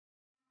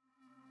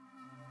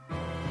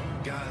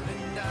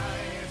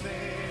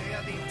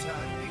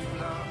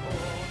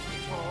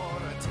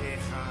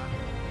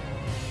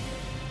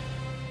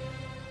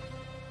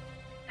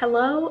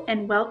Hello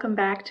and welcome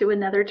back to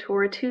another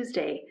Torah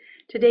Tuesday.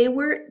 Today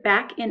we're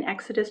back in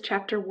Exodus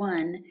chapter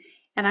 1,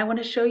 and I want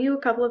to show you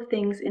a couple of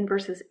things in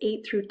verses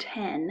 8 through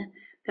 10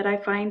 that I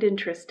find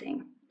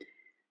interesting.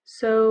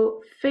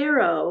 So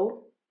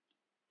Pharaoh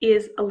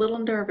is a little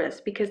nervous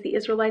because the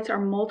Israelites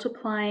are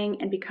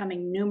multiplying and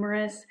becoming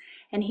numerous,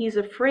 and he's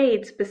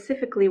afraid,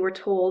 specifically we're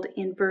told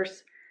in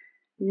verse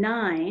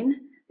 9,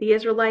 the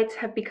Israelites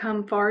have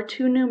become far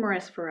too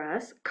numerous for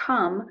us.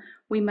 Come,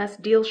 we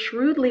must deal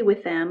shrewdly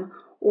with them,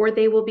 or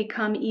they will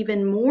become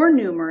even more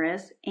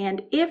numerous,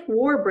 and if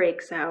war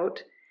breaks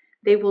out,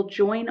 they will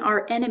join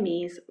our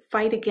enemies,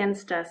 fight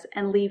against us,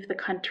 and leave the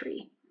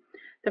country.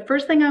 The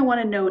first thing I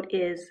want to note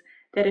is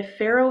that if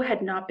Pharaoh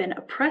had not been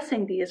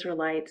oppressing the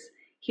Israelites,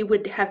 he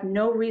would have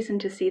no reason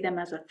to see them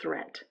as a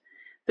threat.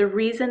 The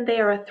reason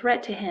they are a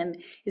threat to him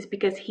is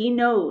because he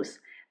knows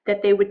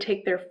that they would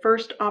take their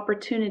first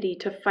opportunity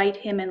to fight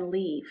him and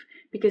leave,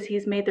 because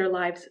he's made their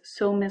lives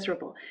so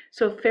miserable.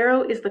 So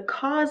Pharaoh is the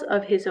cause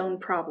of his own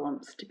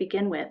problems to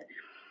begin with.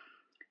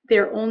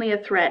 They're only a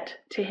threat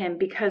to him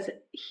because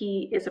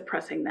he is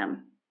oppressing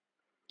them.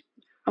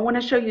 I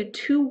want to show you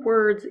two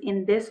words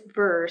in this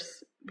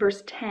verse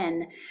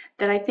 10,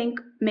 that I think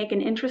make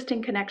an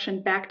interesting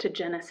connection back to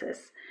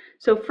Genesis.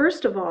 So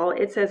first of all,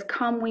 it says,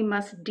 come, we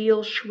must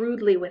deal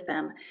shrewdly with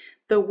them.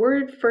 The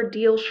word for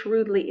deal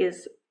shrewdly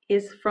is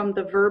from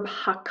the verb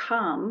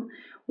hakam,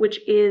 which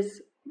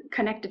is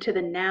connected to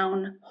the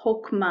noun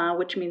hokmah,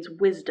 which means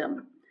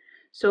wisdom.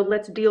 So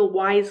let's deal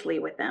wisely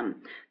with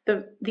them.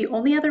 The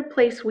only other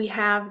place we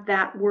have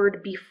that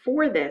word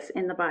before this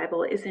in the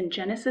Bible is in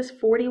Genesis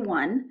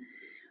 41,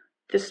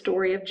 the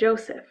story of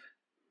Joseph.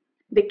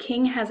 The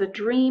king has a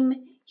dream.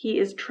 He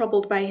is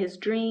troubled by his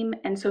dream,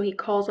 and so he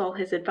calls all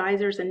his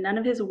advisors, and none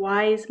of his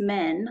wise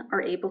men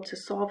are able to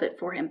solve it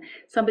for him.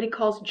 Somebody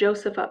calls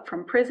Joseph up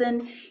from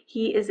prison.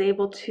 He is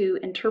able to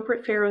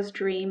interpret Pharaoh's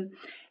dream,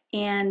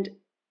 and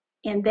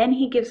then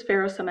he gives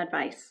Pharaoh some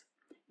advice.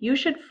 You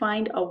should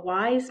find a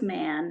wise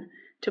man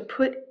to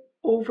put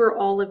over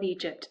all of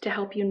Egypt to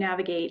help you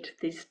navigate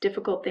these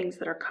difficult things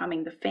that are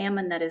coming, the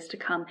famine that is to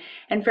come.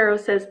 And Pharaoh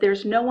says,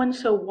 there's no one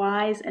so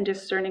wise and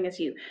discerning as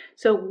you.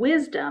 So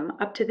wisdom,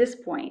 up to this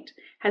point,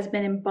 has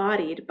been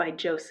embodied by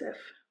Joseph.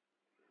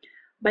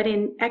 But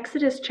in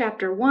Exodus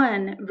chapter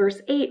 1, verse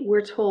 8,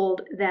 we're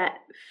told that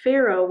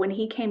Pharaoh, when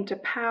he came to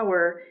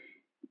power,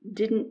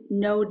 didn't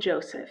know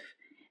Joseph.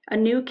 A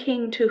new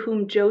king to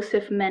whom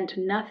Joseph meant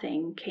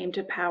nothing came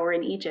to power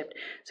in Egypt.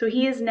 So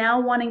he is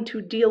now wanting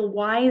to deal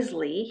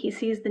wisely. He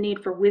sees the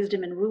need for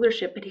wisdom and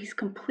rulership, but he's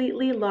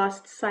completely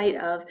lost sight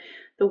of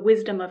the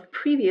wisdom of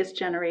previous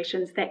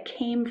generations that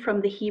came from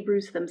the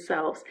Hebrews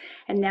themselves.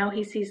 And now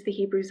he sees the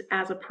Hebrews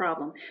as a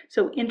problem.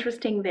 So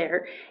interesting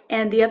there.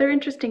 And the other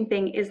interesting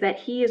thing is that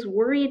he is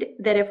worried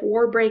that if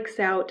war breaks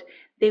out,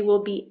 they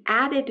will be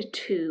added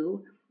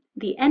to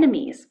the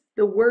enemies.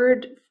 The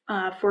word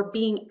for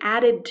being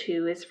added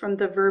to is from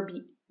the verb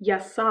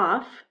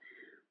yasaf,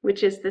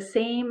 which is the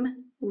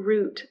same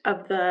root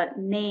of the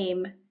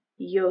name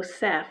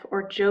Yosef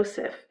or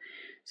Joseph.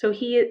 So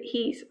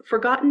he's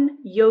forgotten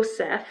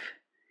Yosef,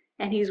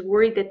 and he's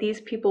worried that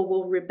these people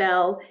will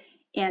rebel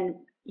and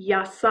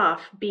yasaf,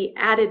 be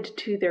added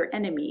to their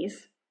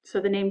enemies. So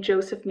the name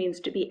Joseph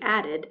means to be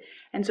added,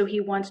 and so he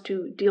wants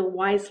to deal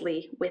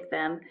wisely with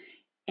them.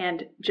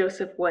 And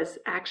Joseph was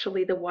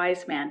actually the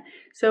wise man.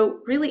 So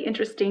really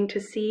interesting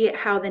to see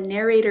how the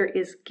narrator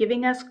is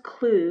giving us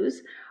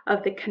clues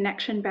of the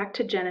connection back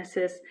to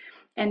Genesis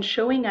and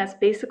showing us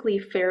basically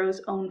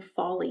Pharaoh's own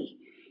folly.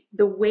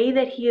 The way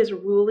that he is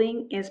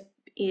ruling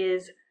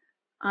is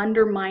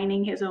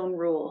undermining his own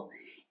rule.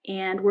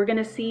 And we're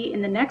going to see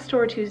in the next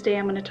Torah Tuesday,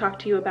 I'm going to talk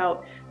to you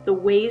about the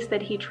ways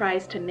that he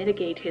tries to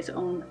mitigate his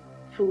own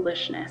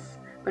foolishness.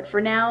 But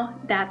for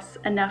now, that's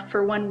enough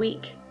for 1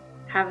 week.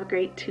 Have a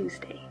great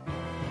Tuesday.